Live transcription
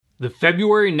The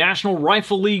February National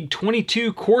Rifle League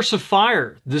 22 Course of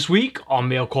Fire, this week on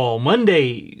Mail Call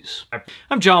Mondays.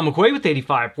 I'm John McQuay with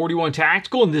 8541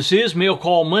 Tactical, and this is Mail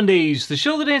Call Mondays, the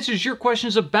show that answers your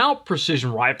questions about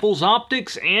precision rifles,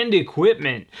 optics, and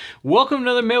equipment. Welcome to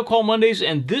another Mail Call Mondays,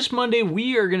 and this Monday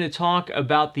we are going to talk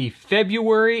about the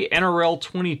February NRL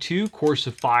 22 Course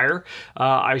of Fire.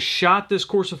 I shot this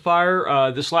Course of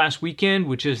Fire this last weekend,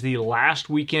 which is the last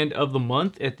weekend of the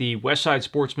month at the Westside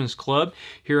Sportsman's Club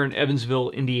here in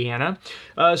Evansville, Indiana.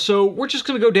 So we're just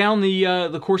going to go down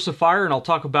the Course of Fire, and I'll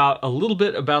talk about a little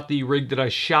bit about the rig that I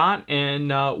shot and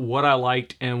what I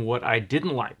liked and what I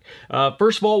didn't like.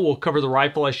 First of all, we'll cover the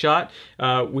rifle I shot,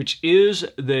 which is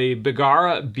the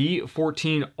Bergara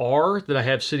B14R that I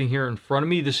have sitting here in front of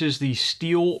me. This is the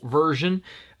steel version.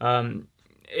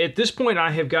 At this point,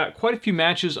 I have got quite a few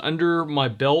matches under my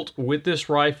belt with this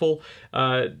rifle.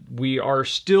 We are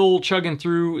still chugging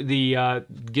through the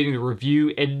getting the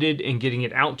review edited and getting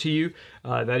it out to you.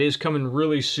 That is coming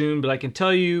really soon, but I can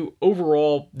tell you,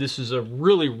 overall, this is a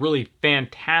really, really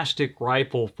fantastic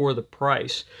rifle for the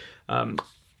price.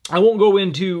 I won't go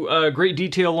into great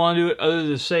detail onto it other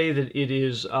than to say that it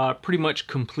is pretty much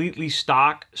completely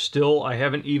stock still. I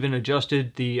haven't even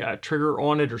adjusted the trigger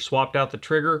on it or swapped out the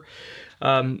trigger.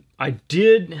 I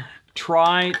did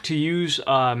try to use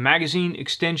a magazine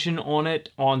extension on it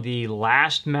on the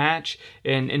last match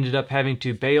and ended up having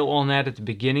to bail on that at the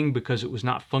beginning because it was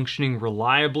not functioning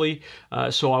reliably.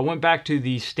 So I went back to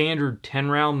the standard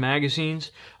 10-round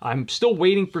magazines. I'm still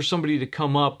waiting for somebody to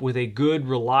come up with a good,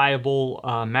 reliable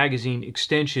magazine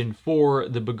extension for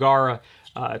the Bergara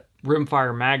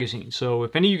rimfire magazine. So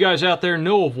if any of you guys out there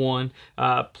know of one,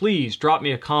 please drop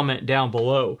me a comment down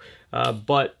below.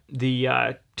 But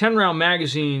the 10-round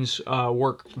magazines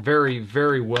work very,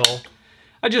 very well.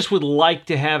 I just would like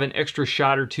to have an extra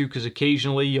shot or two because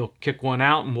occasionally you'll kick one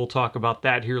out, and we'll talk about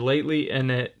that here lately,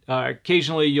 and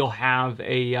occasionally you'll have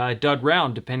a dud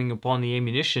round depending upon the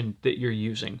ammunition that you're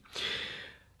using.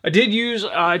 I did use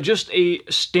just a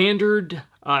standard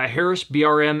Harris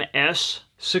BRM S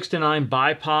 6-9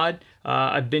 bipod.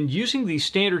 I've been using the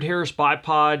standard Harris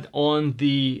bipod on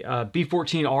the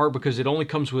B14R because it only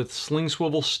comes with sling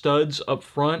swivel studs up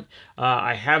front.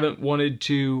 I haven't wanted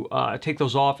to take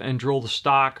those off and drill the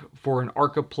stock for an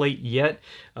ARCA plate yet,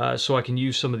 so I can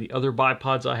use some of the other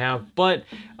bipods I have. But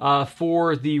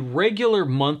for the regular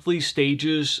monthly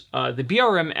stages, the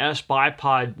BRM-S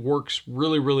bipod works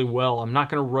really, really well. I'm not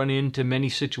going to run into many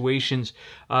situations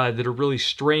that are really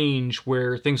strange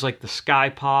where things like the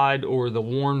SkyPod or the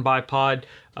Warn bipod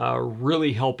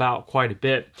really help out quite a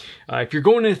bit. If you're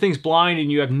going into things blind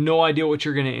and you have no idea what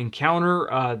you're going to encounter,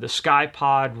 the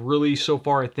SkyPod really so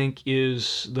far I think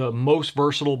is the most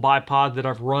versatile bipod that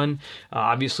I've run.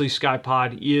 Obviously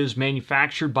SkyPod is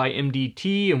manufactured by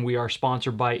MDT, and we are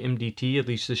sponsored by MDT, at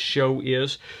least this show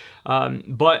is.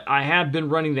 But I have been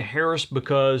running the Harris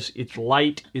because it's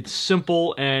light, it's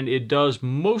simple, and it does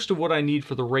most of what I need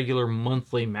for the regular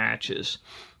monthly matches.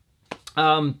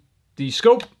 The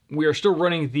scope, we are still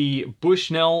running the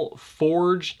Bushnell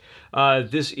Forged.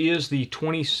 This is the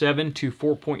 27 to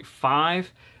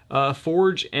 4.5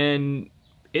 Forge, and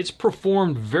it's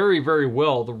performed very, very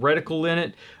well. The reticle in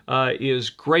it is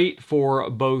great for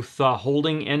both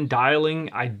holding and dialing.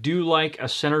 I do like a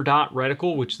center dot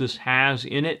reticle, which this has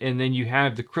in it, and then you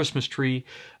have the Christmas tree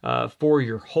for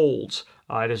your holds.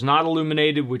 It is not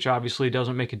illuminated, which obviously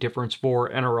doesn't make a difference for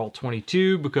NRL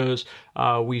 22 because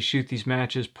we shoot these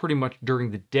matches pretty much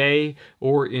during the day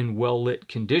or in well-lit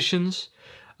conditions.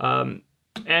 And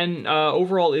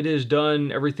overall, it has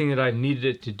done everything that I've needed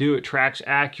it to do. It tracks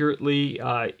accurately.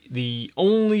 The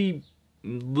only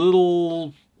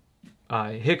little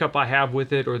hiccup I have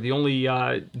with it, or the only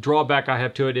drawback I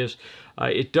have to it, is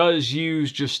it does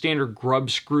use just standard grub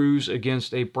screws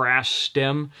against a brass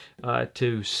stem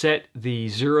to set the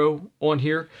zero on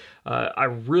here. I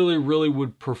really, really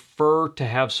would prefer to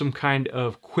have some kind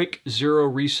of quick zero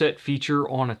reset feature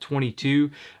on a 22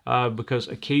 because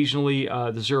occasionally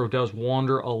the zero does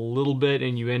wander a little bit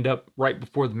and you end up right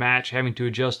before the match having to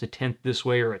adjust a tenth this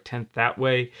way or a tenth that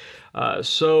way.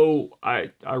 So I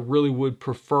really wowould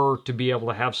prefer to be able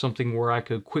to have something where I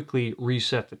could quickly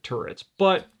reset the turrets,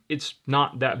 but it's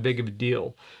not that big of a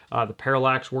deal. The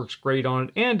parallax works great on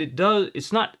it, and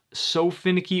it's not so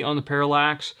finicky on the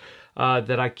parallax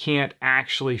that I can't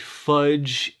actually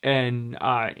fudge and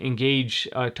engage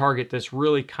a target that's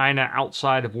really kind of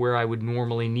outside of where I would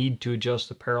normally need to adjust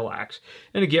the parallax.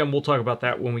 And again, we'll talk about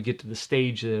that when we get to the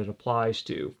stage that it applies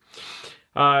to.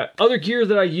 Other gear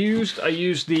that I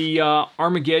used the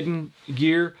Armageddon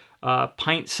gear.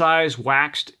 pint-size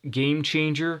waxed Game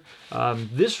Changer.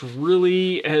 This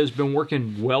really has been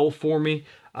working well for me.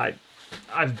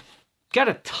 I've got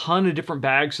a ton of different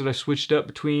bags that I switched up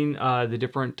between the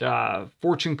different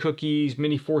fortune cookies,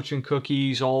 mini fortune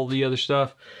cookies, all the other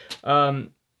stuff.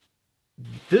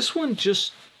 This one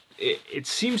just, it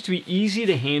seems to be easy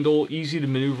to handle, easy to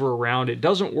maneuver around. It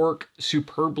doesn't work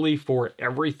superbly for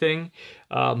everything,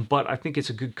 but I think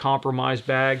it's a good compromise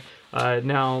bag.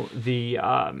 Now, the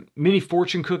mini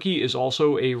fortune cookie is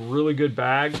also a really good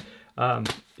bag.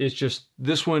 It's just,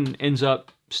 this one ends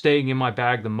up staying in my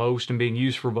bag the most and being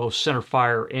used for both center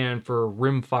fire and for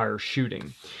rim fire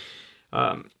shooting.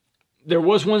 There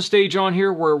was one stage on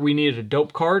here where we needed a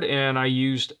dope card, and I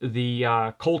used the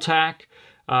Coltac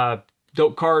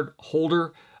dope card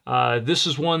holder. This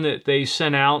is one that they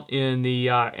sent out in the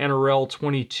NRL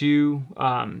 22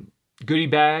 goodie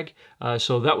bag,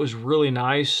 so that was really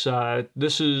nice.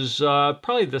 This is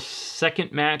probably the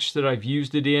second match that I've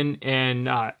used it in, and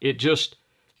it just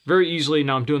very easily,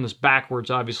 now I'm doing this backwards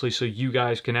obviously so you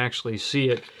guys can actually see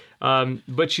it,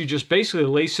 but you just basically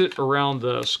lace it around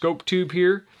the scope tube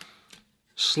here,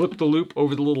 slip the loop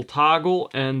over the little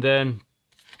toggle, and then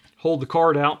hold the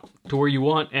card out to where you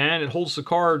want, and it holds the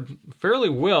card fairly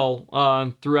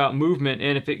well throughout movement.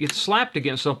 And if it gets slapped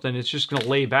against something, it's just going to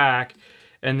lay back,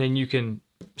 and then you can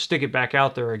stick it back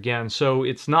out there again. So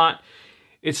it's not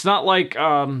like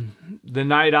the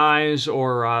Night Eyes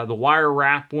or the wire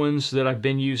wrap ones that I've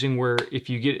been using, where if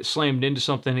you get it slammed into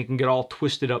something, it can get all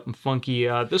twisted up and funky.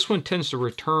 This one tends to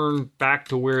return back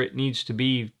to where it needs to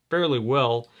be fairly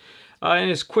well,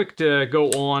 and it's quick to go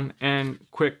on and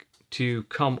quick to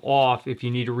come off if you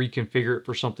need to reconfigure it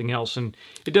for something else. And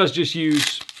it does just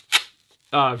use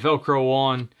Velcro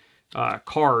on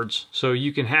cards, so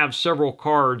you can have several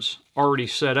cards already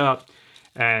set up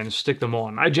and stick them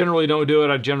on. I generally don't do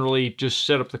it. I generally just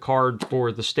set up the card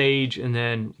for the stage and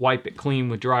then wipe it clean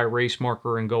with dry erase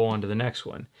marker and go on to the next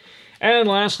one. And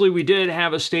lastly, we did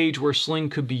have a stage where sling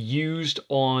could be used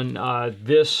on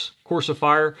this Course of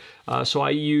Fire, so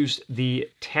I used the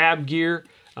Tab Gear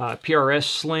PRS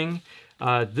sling.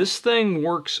 This thing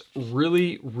works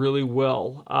really, really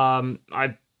well.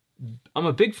 I'm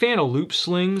a big fan of loop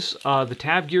slings. The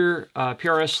Tab Gear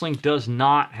PRS sling does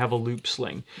not have a loop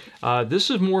sling. This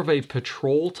is more of a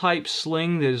patrol type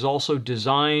sling that is also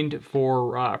designed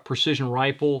for precision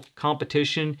rifle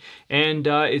competition, and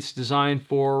it's designed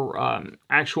for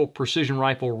actual precision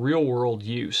rifle real world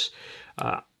use.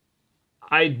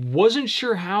 I wasn't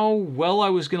sure how well I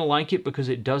was going to like it because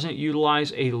it doesn't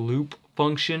utilize a loop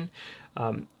function.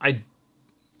 I'm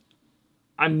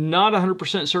not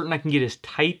 100% certain I can get as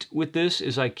tight with this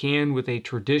as I can with a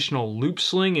traditional loop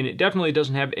sling, and it definitely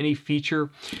doesn't have any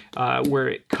feature where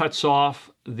it cuts off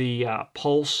the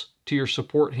pulse to your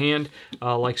support hand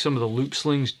like some of the loop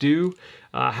slings do.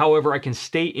 However, I can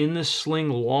stay in this sling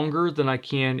longer than I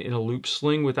can in a loop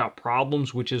sling without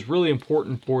problems, which is really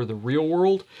important for the real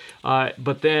world.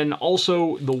 But then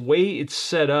also the way it's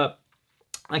set up,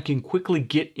 I can quickly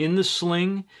get in the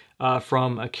sling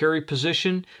from a carry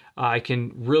position. I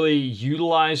can really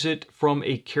utilize it from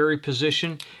a carry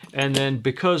position, and then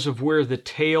because of where the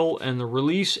tail and the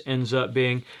release ends up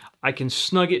being, I can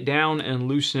snug it down and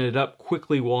loosen it up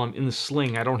quickly while I'm in the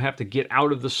sling. I don't have to get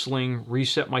out of the sling,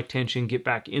 reset my tension, get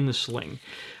back in the sling.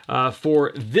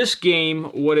 For this game,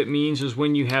 what it means is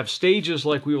when you have stages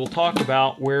like we will talk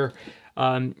about where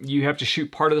you have to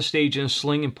shoot part of the stage in a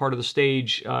sling and part of the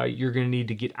stage you're going to need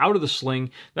to get out of the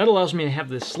sling. That allows me to have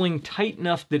the sling tight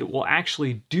enough that it will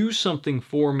actually do something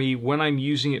for me when I'm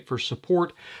using it for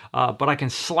support, but I can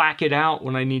slack it out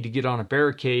when I need to get on a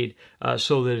barricade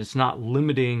so that it's not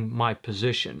limiting my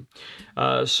position.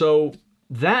 So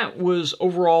that was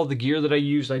overall the gear that I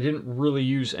used. I didn't really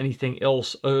use anything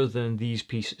else other than these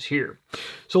pieces here.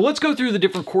 So let's go through the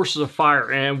different courses of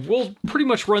fire, and we'll pretty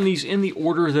much run these in the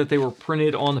order that they were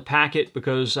printed on the packet,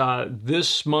 because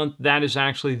this month that is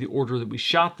actually the order that we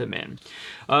shot them in.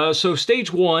 So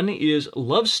stage one is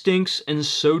Love Stinks and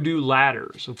So Do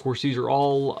Ladders. Of course, these are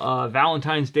all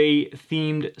Valentine's Day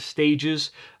themed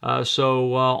stages,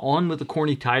 so on with the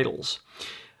corny titles.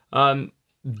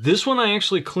 This one I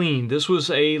actually cleaned. This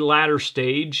was a ladder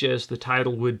stage, as the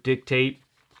title would dictate.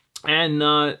 And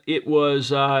it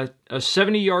was a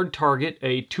 70-yard target,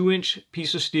 a 2-inch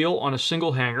piece of steel on a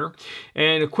single hanger,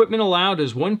 and equipment allowed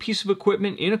is one piece of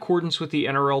equipment in accordance with the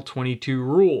NRL 22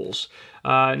 rules.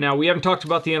 Now, we haven't talked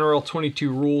about the NRL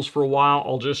 22 rules for a while.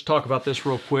 I'll just talk about this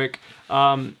real quick.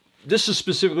 This is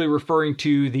specifically referring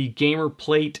to the gamer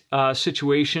plate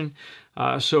situation.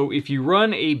 So if you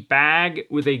run a bag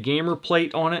with a gamer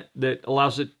plate on it that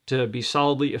allows it to be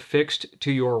solidly affixed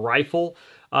to your rifle,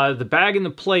 The bag and the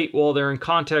plate, while they're in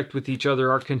contact with each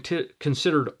other, are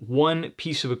considered one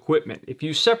piece of equipment. If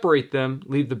you separate them,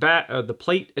 leave the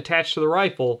plate attached to the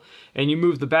rifle, and you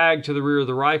move the bag to the rear of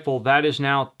the rifle, that is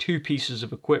now two pieces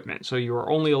of equipment. So you are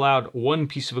only allowed one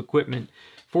piece of equipment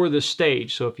for this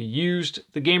stage. So if you used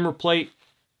the gamer plate,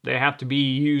 they have to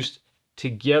be used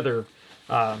together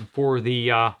for the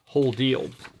whole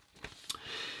deal.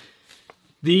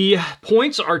 The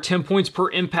points are 10 points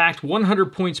per impact,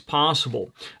 100 points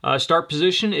possible. Start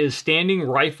position is standing,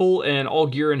 rifle, and all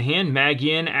gear in hand, mag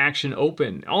in, action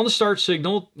open. On the start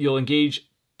signal, you'll engage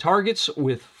targets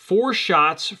with 4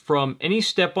 shots from any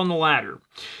step on the ladder.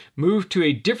 Move to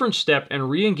a different step and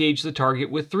re-engage the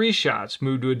target with 3 shots.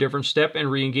 Move to a different step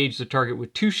and re-engage the target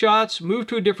with 2 shots. Move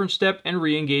to a different step and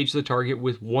re-engage the target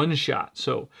with 1 shot.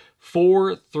 So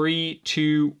 4, 3,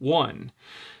 2, 1.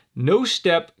 No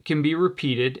step can be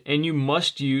repeated, and you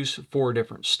must use 4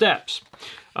 different steps.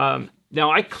 Now,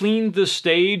 I cleaned the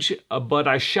stage, but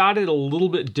I shot it a little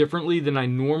bit differently than I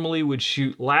normally would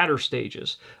shoot ladder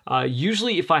stages.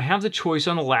 Usually, if I have the choice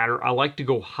on a ladder, I like to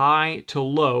go high to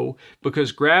low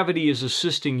because gravity is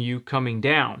assisting you coming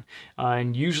down.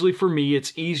 And usually for me,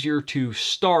 it's easier to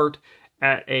start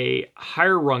at a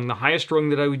higher rung, the highest rung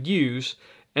that I would use,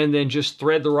 and then just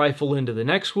thread the rifle into the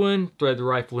next one, thread the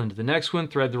rifle into the next one,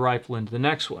 thread the rifle into the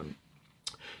next one.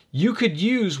 You could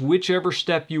use whichever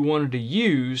step you wanted to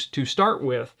use to start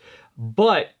with,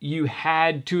 but you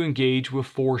had to engage with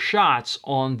 4 shots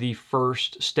on the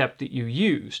first step that you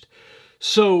used.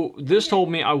 So this told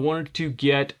me I wanted to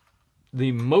get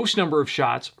the most number of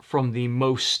shots from the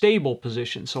most stable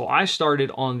position. So I started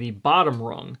on the bottom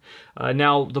rung.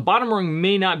 Now, the bottom rung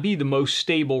may not be the most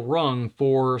stable rung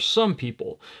for some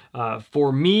people.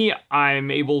 For me,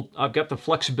 I've got the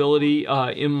flexibility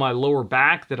in my lower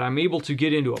back that I'm able to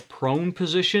get into a prone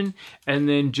position and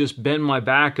then just bend my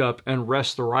back up and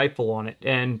rest the rifle on it.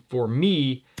 And for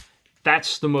me,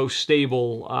 that's the most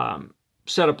stable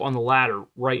setup on the ladder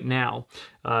right now.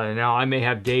 Now, I may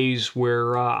have days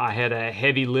where I had a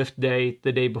heavy lift day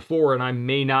the day before, and I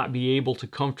may not be able to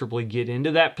comfortably get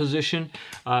into that position,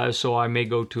 so I may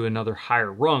go to another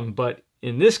higher rung. But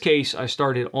in this case, I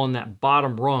started on that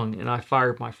bottom rung, and I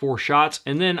fired my 4 shots,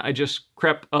 and then I just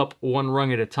crept up 1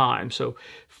 rung at a time. So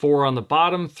 4 on the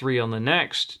bottom, 3 on the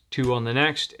next, 2 on the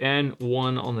next, and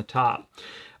 1 on the top.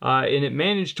 And it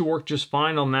managed to work just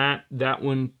fine on that. That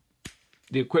one,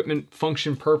 the equipment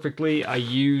functioned perfectly. I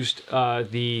used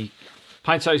the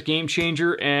pint-sized game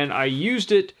changer, and I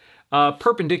used it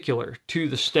perpendicular to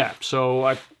the step. So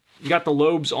I got the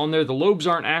lobes on there. The lobes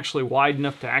aren't actually wide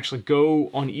enough to actually go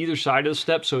on either side of the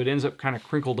step, so it ends up kind of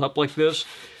crinkled up like this.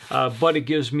 But it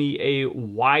gives me a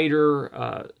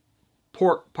wider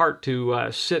part to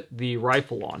sit the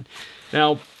rifle on.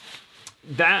 Now,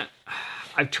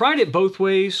 I've tried it both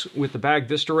ways, with the bag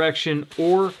this direction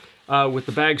or with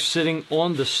the bag sitting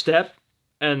on the step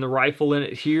and the rifle in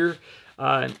it here.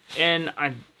 And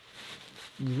I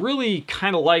really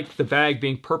kind of like the bag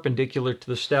being perpendicular to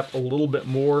the step a little bit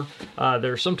more.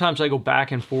 Sometimes I go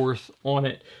back and forth on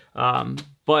it,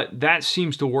 but that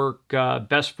seems to work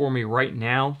best for me right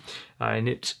now. And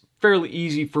it's fairly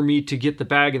easy for me to get the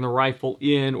bag and the rifle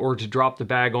in, or to drop the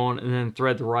bag on and then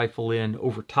thread the rifle in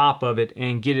over top of it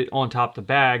and get it on top of the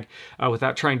bag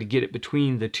without trying to get it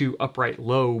between the 2 upright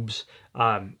lobes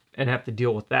and have to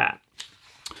deal with that.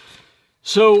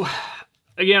 So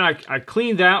again, I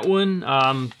cleaned that one.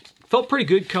 Felt pretty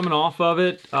good coming off of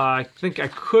it. I think I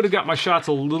could have got my shots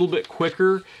a little bit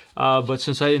quicker, but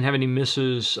since I didn't have any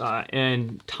misses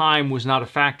and time was not a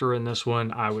factor in this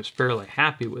one, I was fairly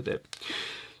happy with it.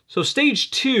 So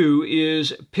stage 2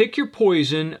 is pick your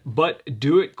poison, but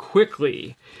do it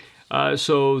quickly.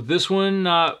 So this one,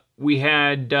 we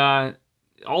had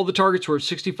all the targets were at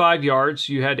 65 yards.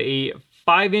 You had a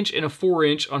 5-inch and a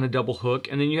 4-inch on a double hook,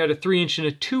 and then you had a 3-inch and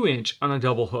a 2-inch on a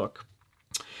double hook.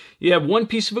 You have 1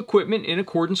 piece of equipment in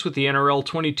accordance with the NRL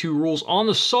 22 rules on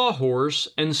the sawhorse,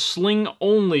 and sling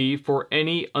only for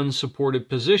any unsupported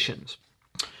positions.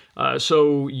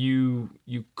 So you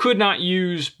could not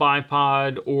use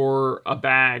bipod or a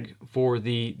bag for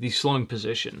the slung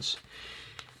positions.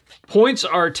 Points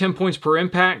are 10 points per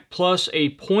impact plus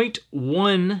a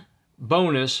 0.1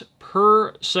 bonus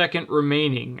per second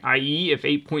remaining, i.e. if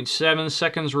 8.7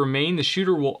 seconds remain, the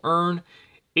shooter will earn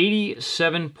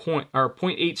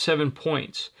 0.87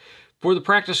 points. For the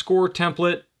practice score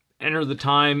template, enter the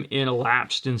time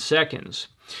elapsed in seconds.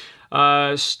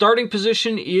 Starting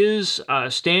position is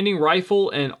standing, rifle,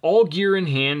 and all gear in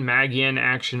hand, mag in,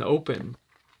 action open.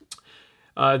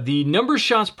 The number of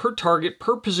shots per target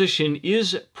per position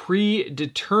is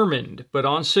predetermined, but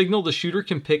on signal, the shooter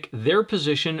can pick their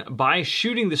position by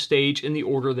shooting the stage in the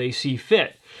order they see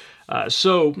fit.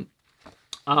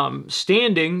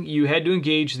 Standing, you had to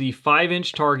engage the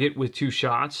 5-inch target with 2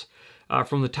 shots.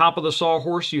 From the top of the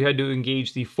sawhorse, you had to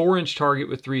engage the 4-inch target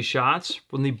with 3 shots.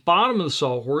 From the bottom of the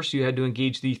sawhorse, you had to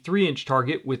engage the 3-inch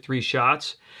target with 3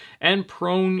 shots. And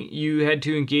prone, you had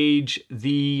to engage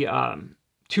the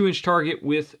 2-inch target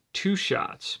with 2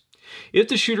 shots. If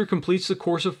the shooter completes the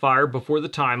course of fire before the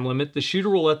time limit, the shooter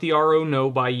will let the RO know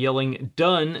by yelling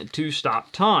 "done" to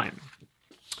stop time.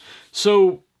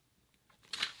 So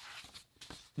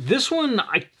this one,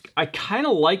 I kind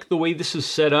of like the way this is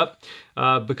set up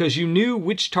because you knew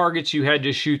which targets you had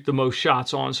to shoot the most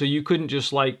shots on, so you couldn't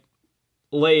just like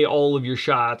lay all of your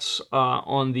shots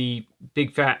on the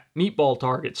big fat meatball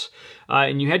targets.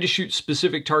 And you had to shoot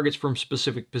specific targets from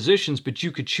specific positions, but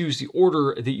you could choose the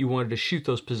order that you wanted to shoot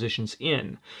those positions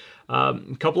in. A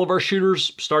couple of our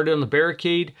shooters started on the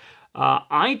barricade.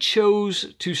 I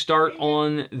chose to start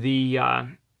on the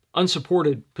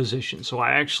unsupported position. So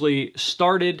I actually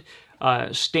started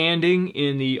standing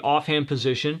in the offhand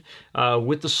position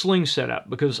with the sling set up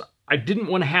because I didn't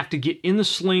want to have to get in the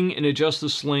sling and adjust the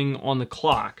sling on the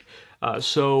clock.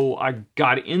 So I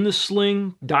got in the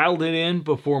sling, dialed it in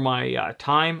before my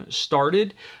time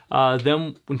started.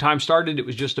 Then when time started, it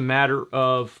was just a matter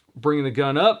of bringing the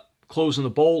gun up, closing the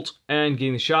bolt, and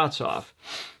getting the shots off.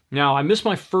 Now, I missed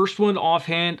my first one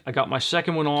offhand, I got my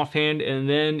second one offhand, and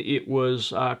then it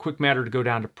was a quick matter to go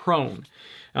down to prone.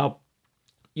 Now,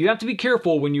 you have to be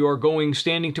careful when you are going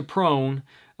standing to prone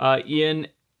in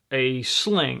a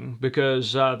sling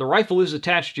because the rifle is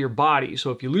attached to your body.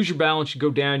 So if you lose your balance, you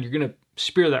go down, you're going to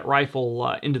spear that rifle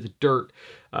into the dirt.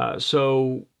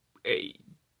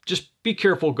 Just be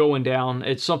careful going down.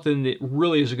 It's something that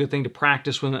really is a good thing to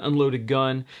practice with an unloaded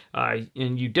gun.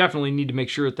 And you definitely need to make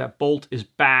sure that that bolt is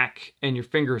back and your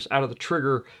finger is out of the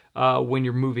trigger when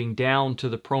you're moving down to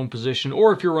the prone position.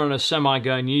 Or if you're running a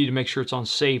semi-gun, you need to make sure it's on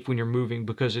safe when you're moving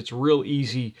because it's real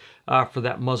easy for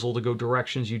that muzzle to go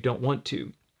directions you don't want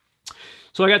to.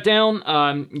 So I got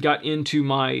down, got into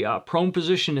my prone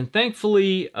position, and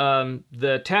thankfully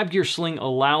the tab gear sling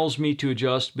allows me to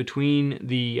adjust between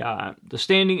the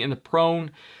standing and the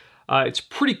prone. It's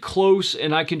pretty close,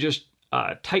 and I can just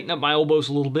tighten up my elbows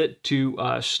a little bit to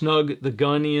snug the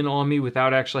gun in on me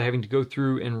without actually having to go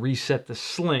through and reset the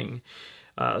sling.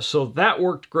 So that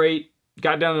worked great.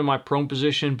 Got down in my prone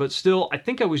position, but still, I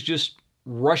think I was just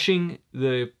rushing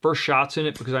the first shots in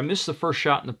it because I missed the first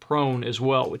shot in the prone as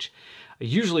well, which I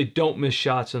usually don't miss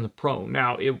shots in the prone.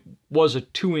 Now, it was a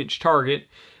 2-inch target,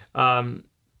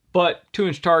 but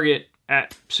 2-inch target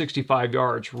at 65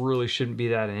 yards really shouldn't be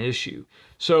that an issue.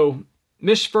 So,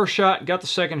 missed first shot, got the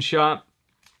second shot,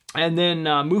 and then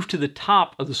moved to the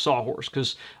top of the sawhorse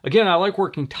because, again, I like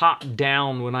working top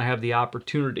down when I have the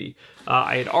opportunity.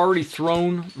 I had already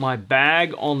thrown my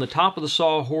bag on the top of the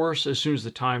sawhorse as soon as the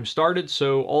time started,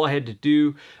 so all I had to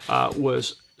do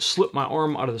was slip my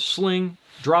arm out of the sling,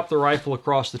 drop the rifle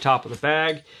across the top of the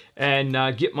bag,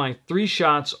 and get my 3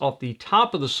 shots off the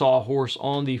top of the sawhorse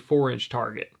on the 4-inch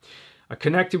target. I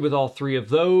connected with all 3 of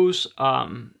those.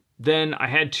 Then I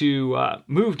had to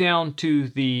move down to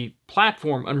the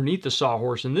platform underneath the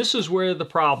sawhorse, and this is where the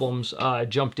problems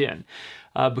jumped in.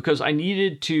 Because I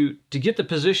needed to get the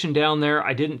position down there,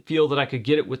 I didn't feel that I could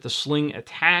get it with the sling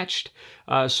attached.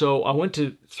 So I went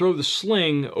to throw the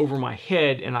sling over my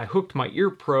head, and I hooked my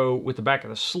ear pro with the back of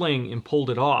the sling and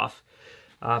pulled it off.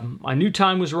 I knew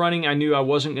time was running. I knew I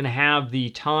wasn't going to have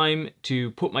the time to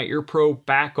put my ear pro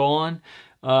back on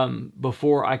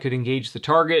before I could engage the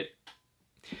target.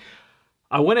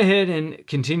 I went ahead and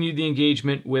continued the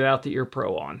engagement without the ear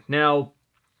pro on. Now,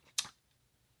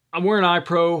 I'm wearing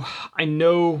iPro. I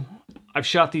know I've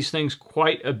shot these things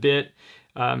quite a bit.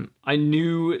 I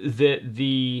knew that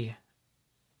the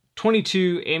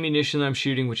 22 ammunition that I'm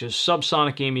shooting, which is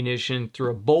subsonic ammunition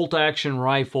through a bolt-action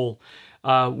rifle,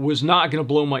 was not going to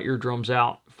blow my eardrums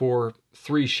out for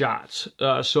 3 shots.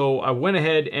 So I went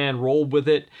ahead and rolled with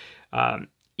it.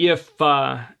 If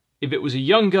it was a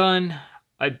young gun,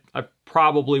 I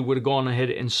probably would have gone ahead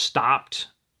and stopped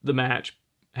the match,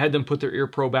 had them put their ear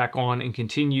pro back on and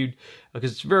continued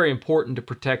because it's very important to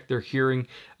protect their hearing.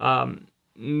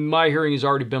 My hearing has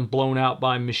already been blown out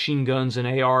by machine guns and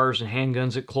ARs and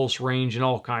handguns at close range and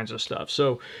all kinds of stuff.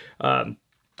 So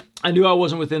I knew I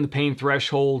wasn't within the pain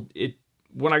threshold.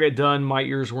 When I got done, my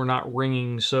ears were not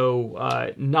ringing,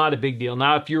 so not a big deal.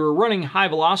 Now, if you were running high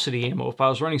velocity ammo, if I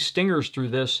was running stingers through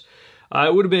this,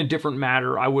 it would have been a different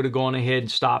matter. I would have gone ahead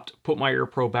and stopped, put my Ear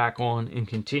Pro back on, and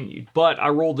continued. But I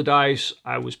rolled the dice.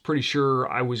 I was pretty sure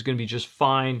I was going to be just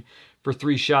fine for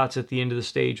 3 shots at the end of the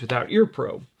stage without Ear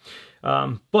Pro.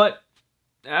 But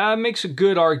makes a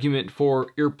good argument for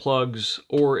earplugs,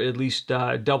 or at least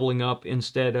doubling up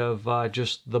instead of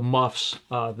just the muffs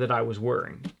that I was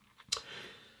wearing.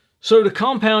 So to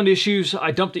compound issues,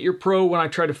 I dumped the Ear Pro when I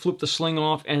tried to flip the sling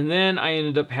off, and then I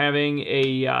ended up having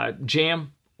a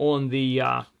jam on the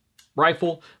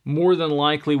rifle. More than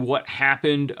likely what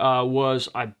happened was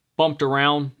I bumped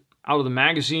around out of the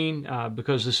magazine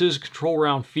because this is a control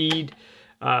round feed.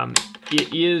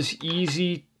 It is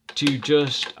easy to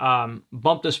just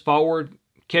bump this forward,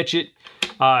 catch it,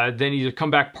 then either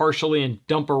come back partially and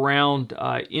dump around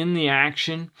in the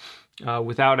action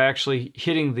without actually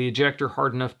hitting the ejector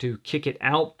hard enough to kick it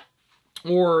out,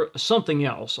 or something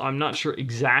else. I'm not sure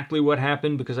exactly what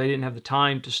happened because I didn't have the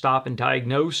time to stop and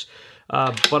diagnose,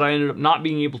 but I ended up not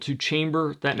being able to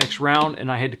chamber that next round,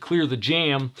 and I had to clear the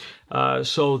jam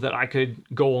so that I could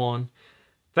go on.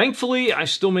 Thankfully, I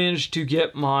still managed to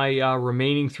get my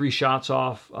remaining 3 shots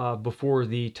off before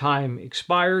the time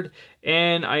expired,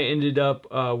 and I ended up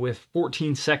with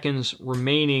 14 seconds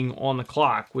remaining on the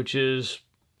clock, which is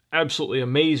absolutely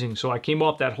amazing. So I came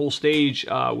off that whole stage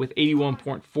with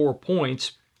 81.4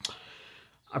 points.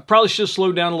 I probably should have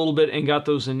slowed down a little bit and got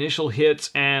those initial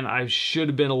hits, and I should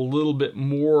have been a little bit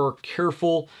more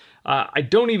careful. I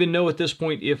don't even know at this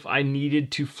point if I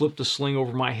needed to flip the sling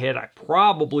over my head. I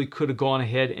probably could have gone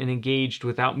ahead and engaged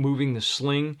without moving the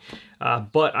sling,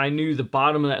 but I knew the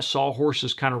bottom of that sawhorse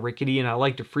is kind of rickety, and I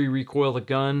like to free recoil the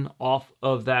gun off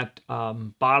of that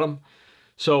bottom.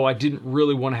 So I didn't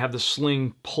really want to have the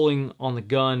sling pulling on the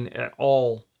gun at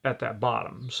all at that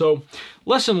bottom. So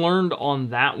lesson learned on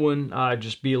that one,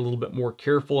 just be a little bit more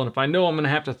careful. And if I know I'm going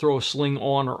to have to throw a sling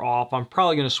on or off, I'm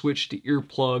probably going to switch to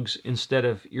earplugs instead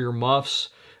of ear muffs,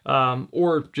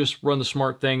 or just run the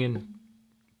smart thing and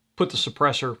put the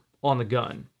suppressor on the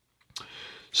gun.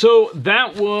 So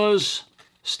that was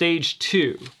stage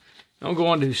 2. Now we'll go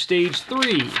on to stage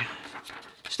 3.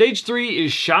 Stage 3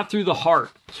 is shot through the heart.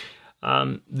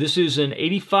 This is an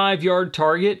 85-yard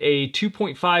target, a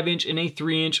 2.5-inch and a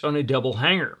 3-inch on a double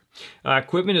hanger.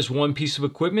 Equipment is 1 piece of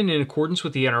equipment in accordance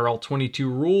with the NRL 22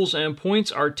 rules, and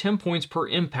points are 10 points per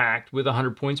impact with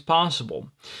 100 points possible.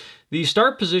 The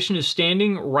start position is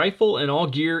standing, rifle and all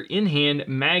gear in hand,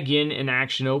 mag in, and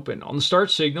action open. On the start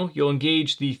signal, you'll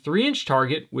engage the 3-inch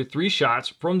target with 3 shots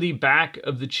from the back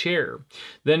of the chair.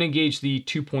 Then engage the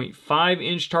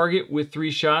 2.5-inch target with 3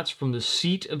 shots from the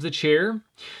seat of the chair.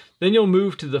 Then you'll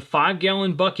move to the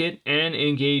 5-gallon bucket and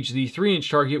engage the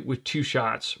 3-inch target with 2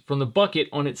 shots from the bucket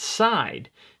on its side.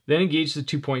 Then engage the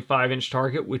 2.5-inch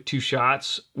target with 2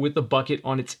 shots with the bucket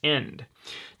on its end.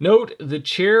 Note, the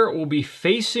chair will be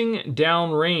facing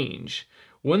down range.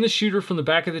 When shooting from the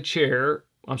back of the chair,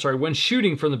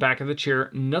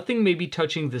 nothing may be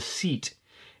touching the seat.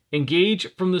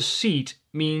 Engage from the seat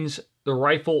means the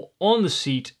rifle on the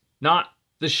seat, not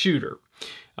the shooter.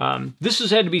 This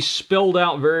has had to be spelled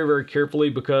out very, very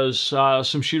carefully because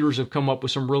some shooters have come up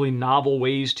with some really novel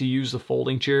ways to use the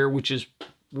folding chair, which is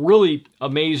really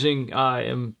amazing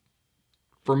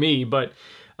for me, but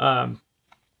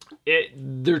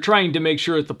they're trying to make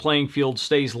sure that the playing field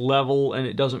stays level and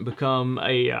it doesn't become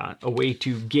a way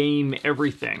to game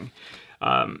everything.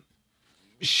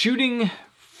 Shooting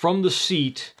from the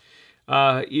seat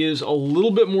is a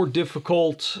little bit more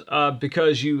difficult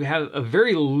because you have a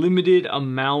very limited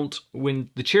amount. When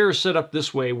the chair is set up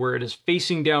this way, where it is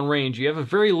facing down range, you have a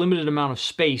very limited amount of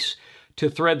space to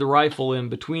thread the rifle in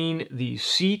between the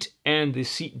seat and the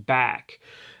seat back.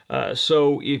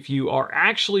 So if you are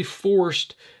actually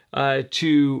forced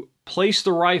to place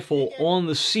the rifle on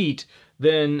the seat,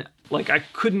 then I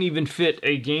couldn't even fit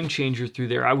a game changer through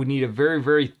there. I would need a very,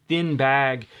 very thin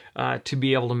bag to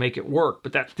be able to make it work.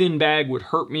 But that thin bag would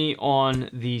hurt me on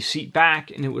the seat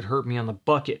back, and it would hurt me on the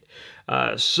bucket.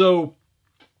 So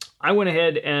I went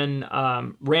ahead and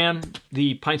ran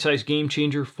the pint-sized game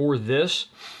changer for this.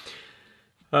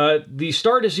 The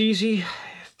start is easy.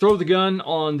 Throw the gun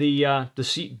on the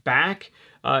seat back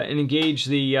and engage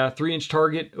the 3-inch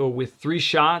target with 3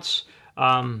 shots.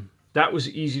 That was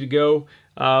easy to go.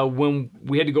 When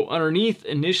we had to go underneath,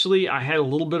 initially I had a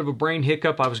little bit of a brain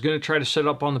hiccup. I was going to try to set it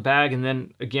up on the bag, and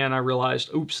then again I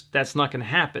realized, oops, that's not going to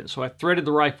happen. So I threaded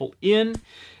the rifle in,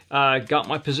 got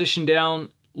my position down,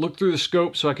 looked through the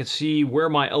scope so I could see where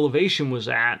my elevation was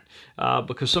at,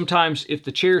 because sometimes if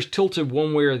the chair's tilted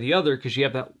one way or the other, because you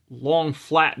have that long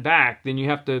flat back, then you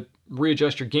have to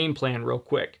readjust your game plan real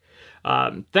quick.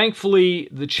 Thankfully,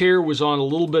 the chair was on a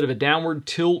little bit of a downward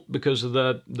tilt because of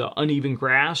the uneven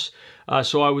grass,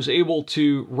 so I was able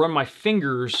to run my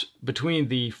fingers between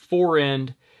the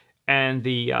forend and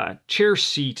the chair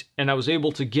seat, and I was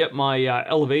able to get my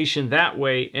elevation that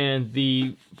way. And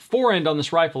the forend on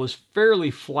this rifle is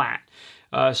fairly flat,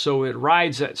 so it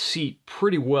rides that seat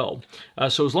pretty well.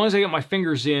 So as long as I got my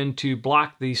fingers in to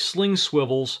block the sling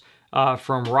swivels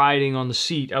from riding on the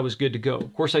seat, I was good to go.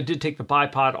 Of course, I did take the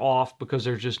bipod off because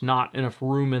there's just not enough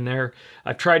room in there.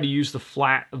 I've tried to use the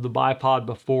flat of the bipod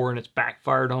before, and it's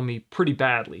backfired on me pretty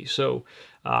badly. So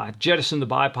jettisoned the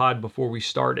bipod before we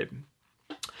started.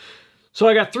 So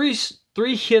I got three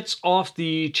hits off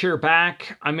the chair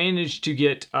back. I managed to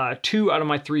get 2 out of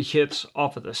my 3 hits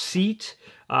off of the seat.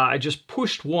 I just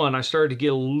pushed one. I started to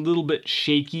get a little bit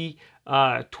shaky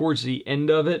towards the end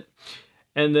of it.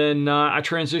 And then I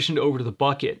transitioned over to the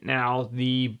bucket. Now,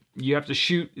 you have to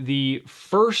shoot the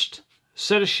first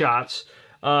set of shots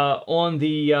on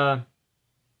the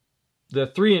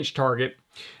 3-inch target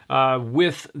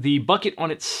with the bucket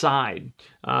on its side.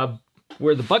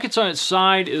 Where the bucket's on its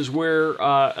side is where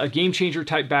a Game Changer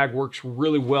type bag works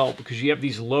really well, because you have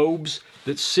these lobes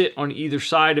that sit on either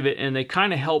side of it, and they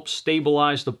kind of help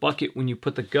stabilize the bucket when you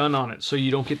put the gun on it, so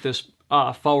you don't get this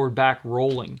forward back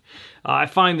rolling. I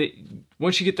find that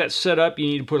once you get that set up, you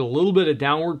need to put a little bit of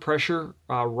downward pressure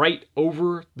right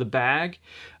over the bag,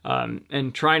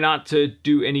 and try not to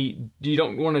do you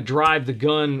don't want to drive the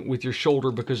gun with your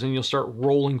shoulder, because then you'll start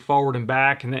rolling forward and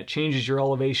back, and that changes your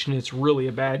elevation. It's really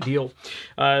a bad deal.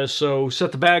 So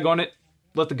set the bag on it,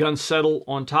 let the gun settle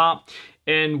on top.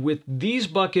 And with these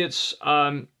buckets,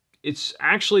 it's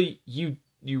actually, you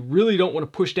really don't want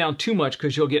to push down too much,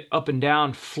 because you'll get up and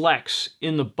down flex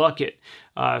in the bucket,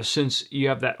 since you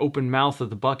have that open mouth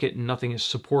of the bucket and nothing is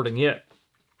supporting it.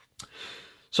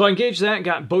 So I engaged that and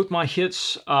got both my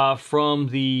hits from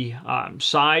the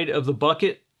side of the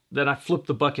bucket. Then I flipped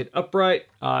the bucket upright,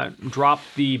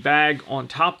 dropped the bag on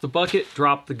top of the bucket,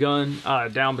 dropped the gun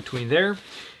down between there,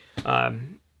 got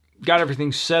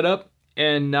everything set up,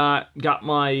 and got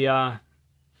my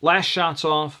last shots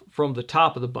off from the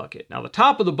top of the bucket. Now, the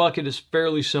top of the bucket is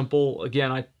fairly simple.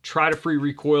 Again, I try to free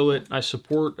recoil it. I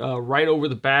support right over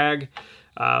the bag,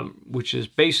 which is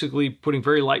basically putting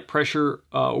very light pressure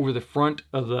over the front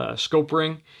of the scope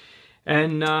ring,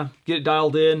 and get it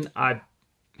dialed in. I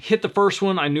hit the first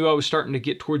one. I knew I was starting to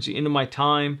get towards the end of my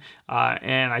time,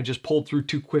 and I just pulled through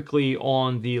too quickly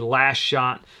on the last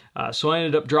shot. So I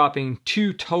ended up dropping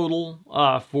 2 total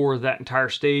for that entire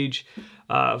stage,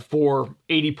 for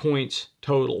 80 points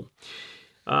total.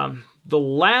 The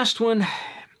last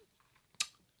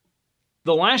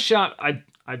shot, I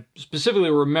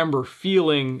specifically remember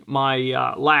feeling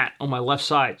my lat on my left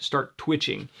side start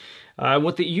twitching.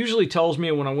 What that usually tells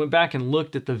me, when I went back and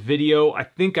looked at the video, I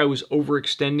think I was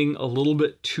overextending a little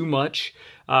bit too much.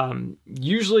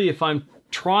 Usually if I'm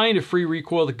trying to free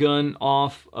recoil the gun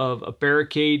off of a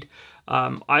barricade,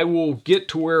 I will get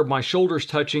to where my shoulder's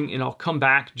touching, and I'll come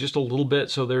back just a little bit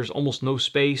so there's almost no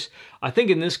space. I think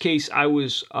in this case I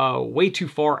was way too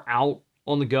far out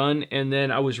on the gun, and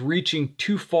then I was reaching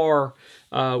too far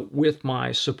with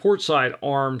my support side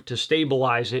arm to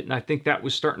stabilize it, and I think that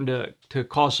was starting to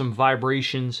cause some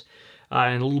vibrations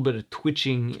and a little bit of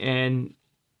twitching, and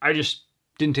I just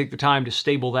didn't take the time to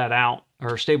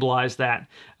stabilize that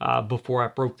before I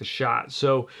broke the shot.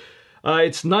 So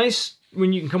it's nice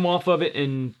when you can come off of it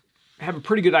and have a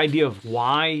pretty good idea of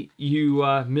why you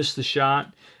missed the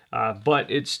shot, but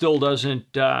it still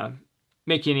doesn't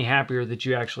make you any happier that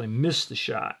you actually missed the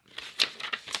shot.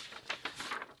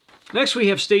 Next we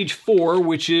have stage 4,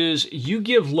 which is you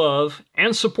give love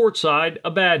and support side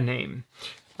a bad name.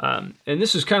 And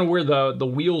this is kind of where the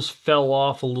wheels fell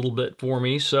off a little bit for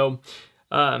me. So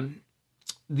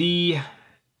the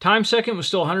time second was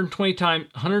still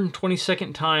 120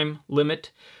 second time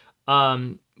limit.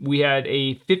 We had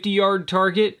a 50-yard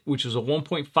target, which was a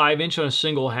 1.5 inch on a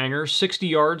single hanger. 60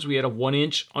 yards, we had a 1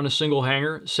 inch on a single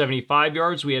hanger. 75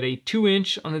 yards, we had a 2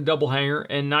 inch on a double hanger.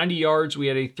 And 90 yards, we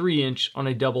had a 3 inch on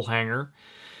a double hanger.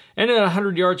 And at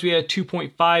 100 yards, we had a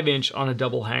 2.5 inch on a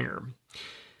double hanger.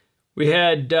 We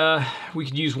could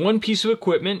use one piece of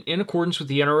equipment in accordance with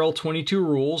the NRL 22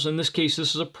 rules. In this case,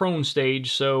 this is a prone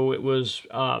stage, so it was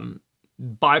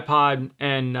bipod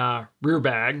and rear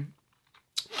bag.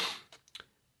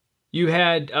 You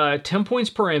had 10 points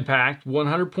per impact,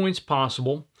 100 points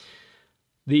possible.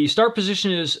 The start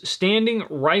position is standing,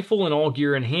 rifle and all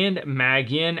gear in hand,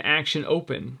 mag in, action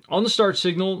open. On the start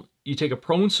signal, you take a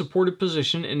prone supported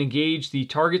position and engage the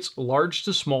targets large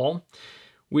to small,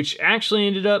 which actually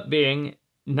ended up being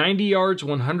 90 yards,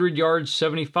 100 yards,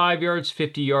 75 yards,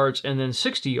 50 yards, and then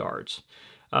 60 yards.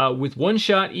 With one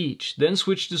shot each, then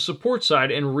switch to support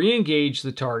side and re-engage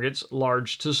the targets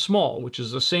large to small, which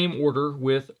is the same order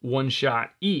with one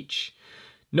shot each.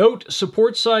 Note,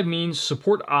 support side means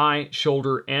support eye,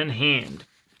 shoulder, and hand.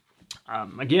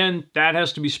 Again, that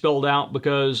has to be spelled out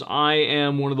because I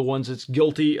am one of the ones that's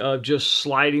guilty of just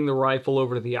sliding the rifle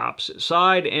over to the opposite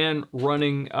side and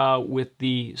running with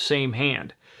the same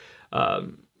hand.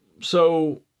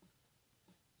 So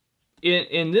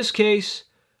in this case,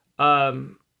 I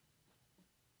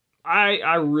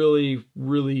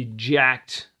really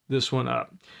jacked this one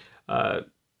up.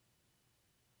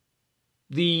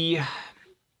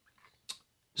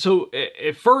 So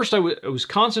at first I was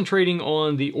concentrating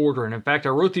on the order, and in fact I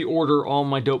wrote the order on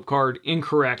my dope card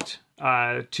incorrect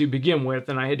to begin with,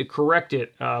 and I had to correct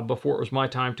it before it was my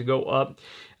time to go up.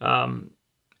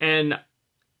 And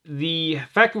the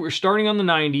fact that we're starting on the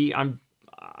 90, I'm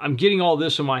getting all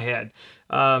this in my head.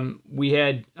 We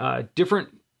had different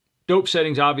dope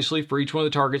settings, obviously, for each one of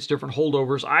the targets, different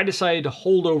holdovers. I decided to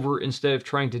hold over instead of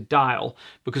trying to dial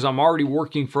because I'm already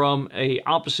working from a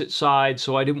opposite side,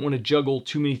 so I didn't want to juggle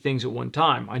too many things at one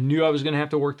time. I knew I was going to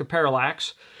have to work the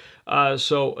parallax.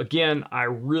 So again, I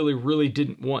really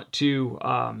didn't want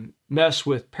to mess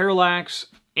with parallax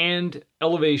and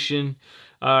elevation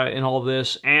and all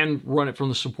this and run it from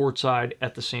the support side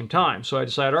at the same time. So I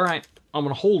decided, all right, I'm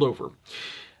going to hold over.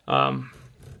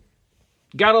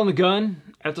 Got on the gun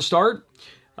at the start,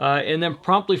 and then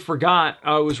promptly forgot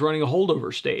I was running a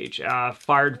holdover stage.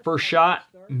 Fired first shot,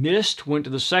 missed, went to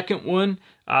the second one,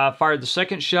 fired the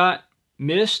second shot,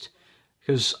 missed,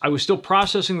 because I was still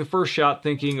processing the first shot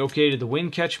thinking, okay, did the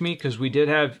wind catch me? Because we did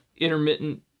have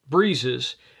intermittent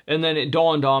breezes, and then it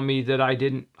dawned on me that I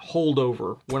didn't hold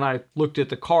over when I looked at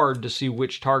the card to see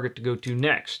which target to go to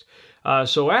next.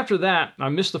 So after that, I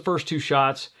missed the first two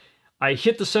shots. I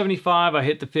hit the 75, I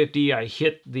hit the 50, I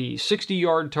hit the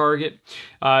 60-yard target,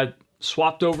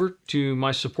 swapped over to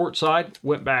my support side,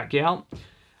 went back out.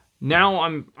 Now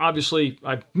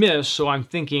I missed, so I'm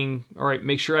thinking, all right,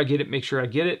 make sure I get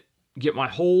it, get my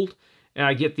hold, and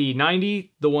I get the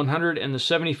 90, the 100, and the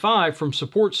 75 from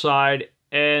support side,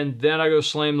 and then I go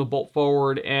slam the bolt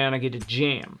forward, and I get a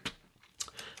jam.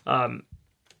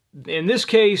 In this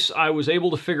case, I was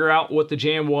able to figure out what the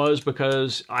jam was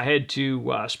because I had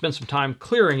to spend some time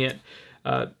clearing it.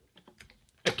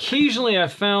 Occasionally I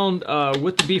found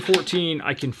with the B14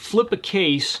 I can flip a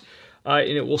case and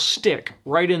it will stick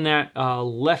right in that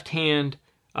left-hand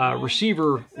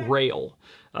receiver rail.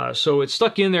 So it's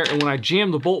stuck in there, and when I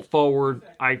jammed the bolt forward,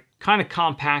 I kind of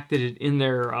compacted it in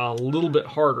there a little bit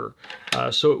harder.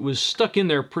 So it was stuck in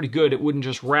there pretty good. It wouldn't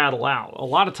just rattle out. A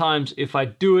lot of times, if I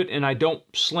do it and I don't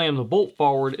slam the bolt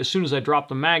forward, as soon as I drop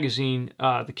the magazine,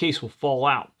 the case will fall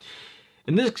out.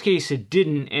 In this case, it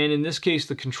didn't, and in this case,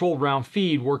 the controlled round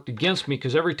feed worked against me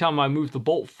because every time I moved the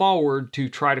bolt forward to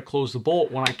try to close the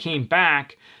bolt, when I came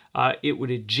back, it would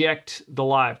eject the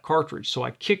live cartridge. So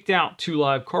I kicked out two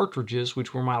live cartridges,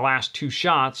 which were my last two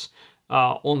shots,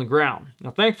 on the ground.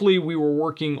 Now, thankfully, we were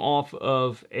working off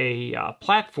of a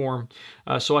platform,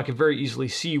 so I could very easily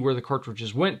see where the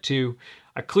cartridges went to.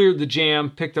 I cleared the jam,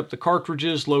 picked up the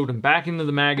cartridges, loaded them back into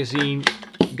the magazine,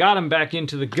 got them back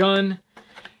into the gun,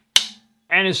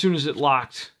 and as soon as it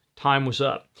locked, time was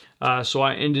up. So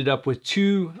I ended up with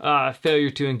two failure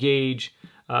to engage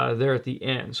there at the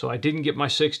end. So I didn't get my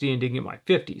 60 and didn't get my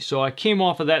 50. So I came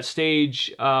off of that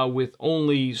stage with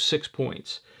only 6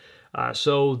 points.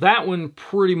 So that one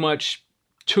pretty much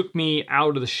took me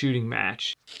out of the shooting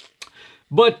match.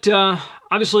 But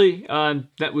obviously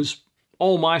that was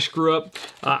all my screw up.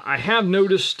 I have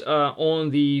noticed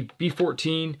on the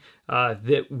B14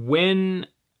 that when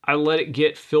I let it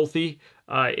get filthy,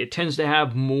 it tends to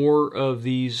have more of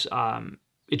these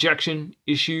ejection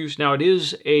issues. Now, it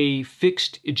is a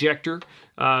fixed ejector,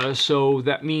 so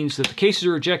that means that the cases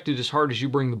are ejected as hard as you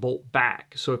bring the bolt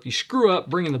back. So if you screw up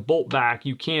bringing the bolt back,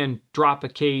 you can drop a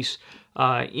case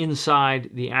inside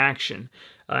the action.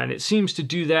 And it seems to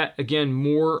do that, again,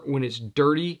 more when it's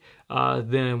dirty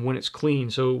than when it's clean.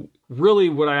 So really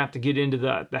what I have to get into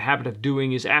the habit of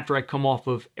doing is after I come off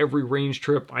of every range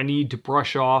trip, I need to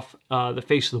brush off the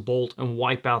face of the bolt and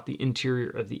wipe out the interior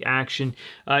of the action,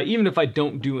 even if I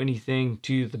don't do anything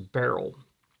to the barrel.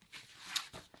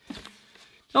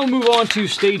 Now we'll move on to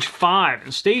stage 5.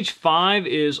 And stage 5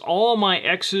 is all my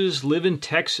exes live in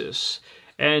Texas.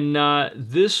 And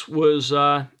this was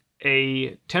a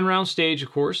 10-round stage,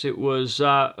 of course. It was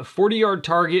a 40-yard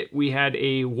target. We had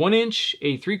a 1 inch,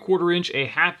 a 3/4 inch, a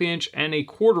 1/2 inch, and a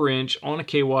 1/4 inch on a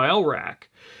KYL rack.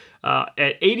 At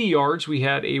 80 yards, we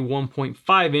had a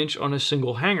 1.5 inch on a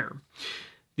single hanger.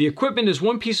 The equipment is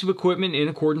one piece of equipment in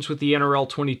accordance with the NRL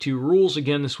 22 rules.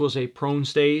 Again, this was a prone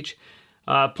stage.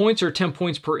 Points are 10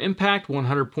 points per impact,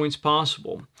 100 points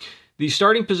possible. The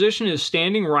starting position is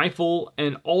standing, rifle,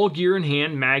 and all gear in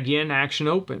hand, mag in, action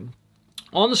open.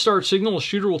 On the start signal, a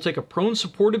shooter will take a prone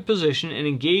supported position and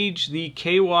engage the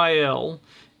KYL,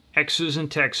 X's in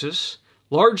Texas,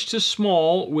 large to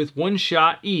small with one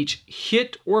shot each,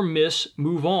 hit or miss,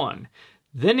 move on.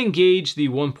 Then engage the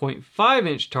 1.5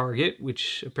 inch target,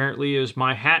 which apparently is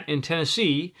my hat in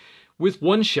Tennessee, with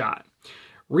one shot.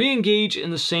 Re-engage in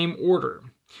the same order.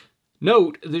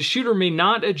 Note, the shooter may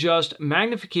not adjust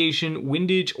magnification,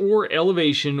 windage, or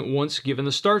elevation once given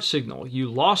the start signal.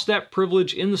 You lost that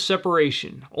privilege in the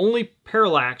separation. Only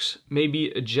parallax may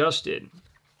be adjusted.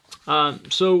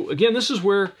 So again, this is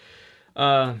where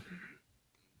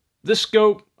this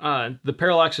scope, the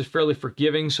parallax is fairly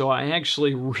forgiving, so I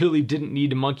actually really didn't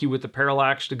need to monkey with the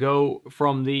parallax to go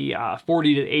from the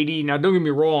 40 to 80. Now, don't get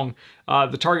me wrong,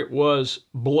 the target was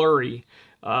blurry,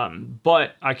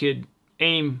 but I could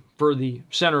aim for the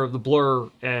center of the blur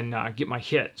and get my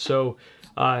hit. So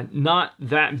not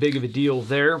that big of a deal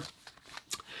there.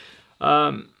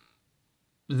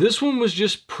 This one was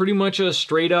just pretty much a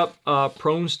straight up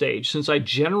prone stage. Since I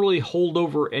generally hold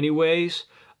over anyways,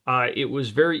 it was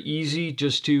very easy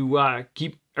just to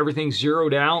keep everything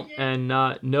zeroed out and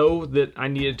know that I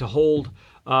needed to hold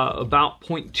about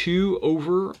 0.2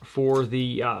 over for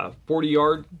the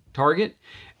 40-yard target,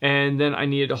 and then I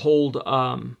needed to hold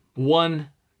 1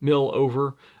 mil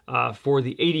over for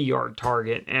the 80-yard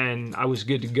target, and I was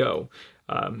good to go.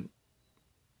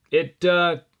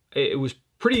 It was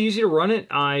pretty easy to run it.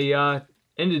 I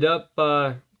ended up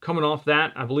coming off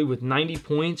that, I believe, with 90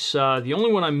 points. The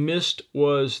only one I missed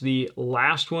was the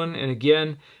last one, and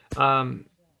again,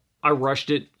 I rushed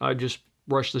it. I just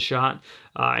rushed the shot.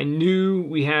 I knew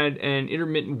we had an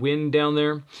intermittent wind down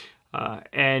there,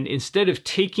 and instead of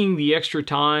taking the extra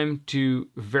time to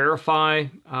verify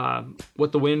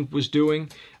what the wind was doing,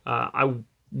 I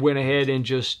went ahead and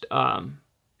just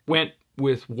went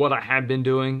with what I had been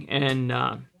doing, and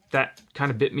that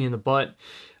kind of bit me in the butt.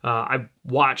 I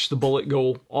watched the bullet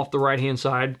go off the right-hand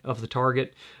side of the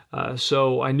target,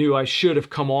 so I knew I should have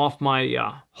come off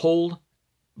my hold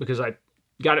because I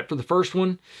got it for the first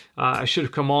one. I should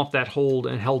have come off that hold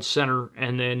and held center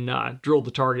and then drilled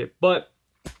the target. But,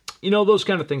 you know, those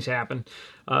kind of things happen.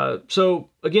 So,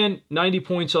 again, 90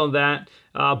 points on that.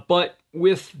 But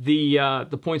with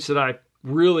the points that I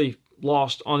really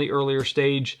lost on the earlier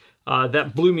stage,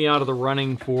 that blew me out of the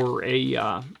running for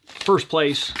a first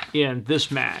place in this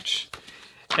match.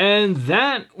 And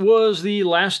that was the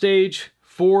last stage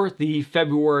for the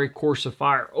February Course of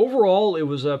Fire. Overall, it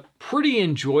was a pretty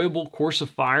enjoyable Course of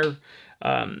Fire.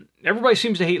 Everybody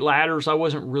seems to hate ladders. I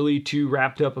wasn't really too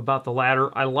wrapped up about the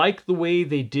ladder. I like the way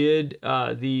they did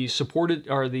the supported,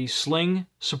 or the sling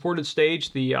supported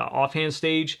stage, the offhand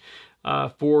stage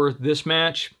for this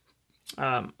match.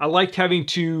 I liked having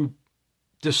to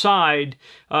decide,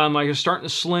 am I going to start in the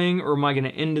sling or am I going to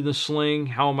end in the sling?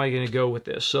 How am I going to go with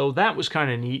this? So that was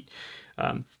kind of neat.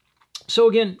 So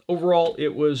again, overall,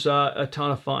 it was a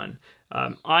ton of fun.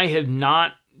 I have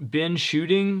not been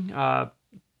shooting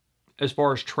as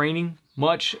far as training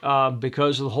much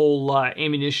because of the whole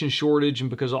ammunition shortage and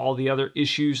because of all the other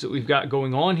issues that we've got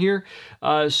going on here.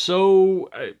 So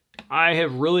I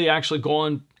have really actually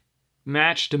gone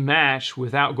match to match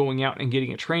without going out and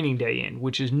getting a training day in,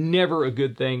 which is never a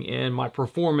good thing, and my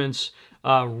performance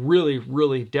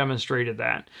really demonstrated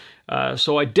that.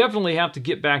 So I definitely have to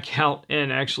get back out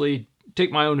and actually take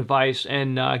my own advice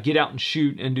and get out and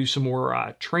shoot and do some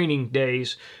more training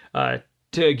days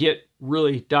to get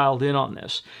really dialed in on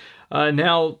this.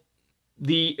 Now,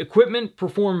 the equipment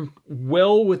performed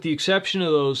well with the exception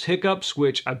of those hiccups,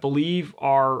 which I believe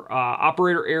are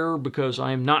operator error because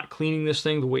I am not cleaning this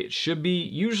thing the way it should be.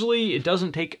 Usually it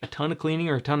doesn't take a ton of cleaning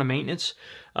or a ton of maintenance,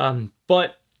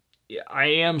 but I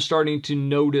am starting to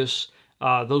notice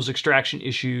those extraction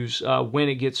issues when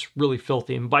it gets really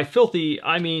filthy. And by filthy,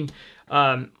 I mean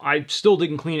I still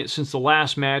didn't clean it since the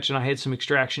last match, and I had some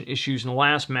extraction issues in the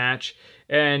last match,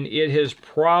 and it has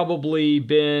probably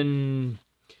been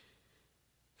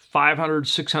 500,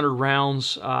 600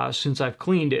 rounds since I've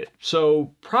cleaned it.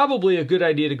 So probably a good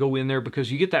idea to go in there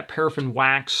because you get that paraffin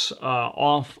wax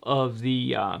off of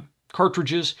the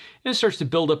cartridges, and it starts to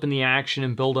build up in the action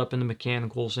and build up in the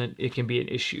mechanicals, and it can be an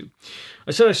issue.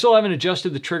 I said I still haven't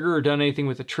adjusted the trigger or done anything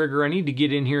with the trigger. I need to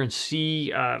get in here and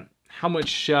see how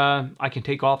much I can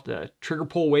take off the trigger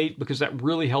pull weight, because that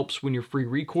really helps when you're free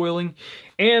recoiling.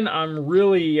 And I'm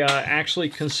really actually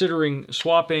considering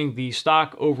swapping the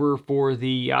stock over for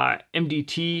the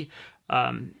MDT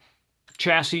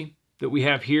chassis that we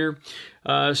have here.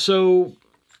 So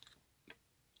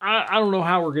I don't know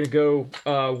how we're going to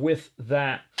go with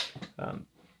that.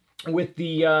 With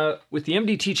the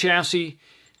MDT chassis,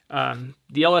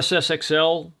 the LSS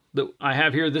XL that I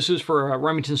have here, this is for a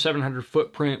Remington 700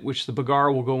 footprint, which the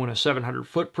Bergara will go in a 700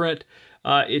 footprint.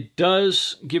 It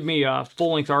does give me a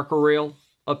full-length Arca rail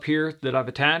up here that I've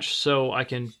attached, so I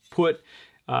can put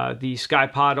the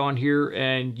SkyPod on here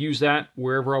and use that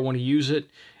wherever I want to use it.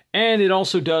 And it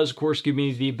also does, of course, give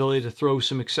me the ability to throw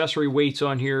some accessory weights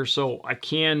on here, so I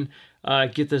can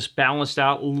get this balanced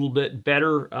out a little bit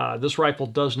better. This rifle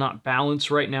does not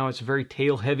balance right now. It's very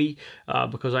tail heavy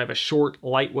because I have a short,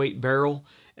 lightweight barrel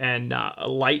and a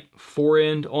light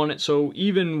forend on it. So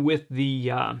even with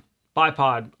the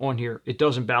bipod on here, it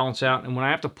doesn't balance out. And when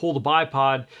I have to pull the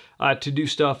bipod to do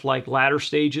stuff like ladder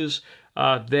stages,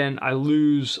 then I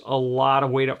lose a lot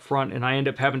of weight up front, and I end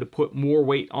up having to put more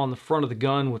weight on the front of the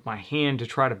gun with my hand to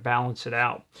try to balance it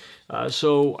out.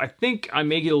 So I think I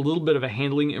may get a little bit of a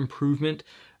handling improvement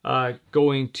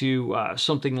going to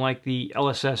something like the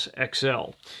LSS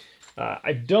XL.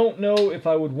 I don't know if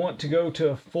I would want to go to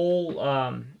a full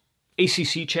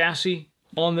ACC chassis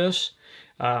on this.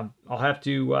 I'll have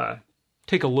to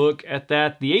take a look at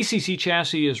that. The ACC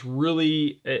chassis is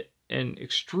really an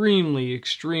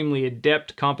extremely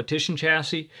adept competition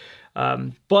chassis,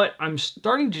 but I'm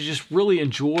starting to just really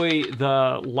enjoy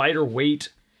the lighter weight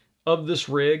of this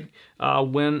rig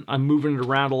when I'm moving it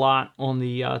around a lot on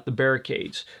the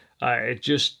barricades.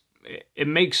 It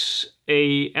makes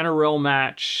a NRL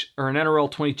match, or an NRL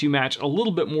 22 match, a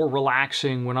little bit more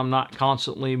relaxing when I'm not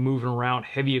constantly moving around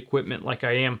heavy equipment like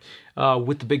I am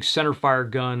with the big centerfire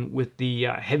gun with the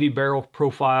heavy barrel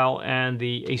profile and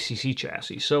the ACC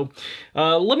chassis. So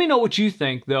let me know what you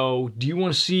think, though. Do you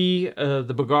want to see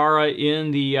the Bergara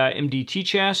in the MDT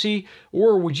chassis,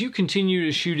 or would you continue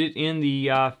to shoot it in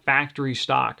the factory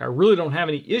stock? I really don't have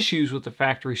any issues with the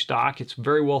factory stock. It's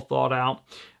very well thought out,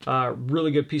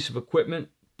 really good piece of equipment,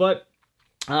 but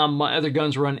my other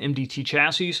guns run MDT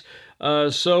chassis,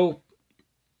 so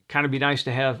kind of be nice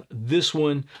to have this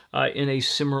one in a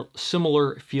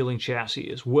similar feeling chassis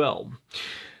as well.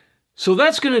 So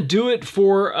that's going to do it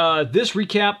for this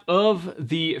recap of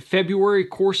the February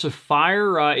Course of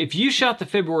Fire. If you shot the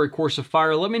February Course of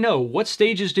Fire, let me know. What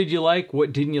stages did you like?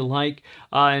 What didn't you like?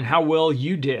 And how well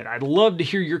you did. I'd love to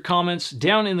hear your comments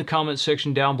down in the comments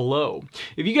section down below.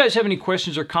 If you guys have any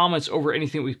questions or comments over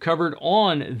anything we've covered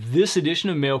on this edition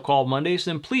of Mail Call Mondays,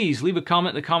 then please leave a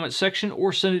comment in the comments section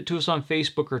or send it to us on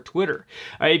Facebook or Twitter.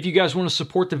 If you guys want to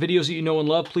support the videos that you know and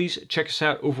love, please check us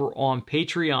out over on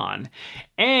Patreon.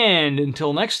 And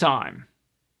until next time,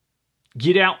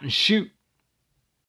 get out and shoot.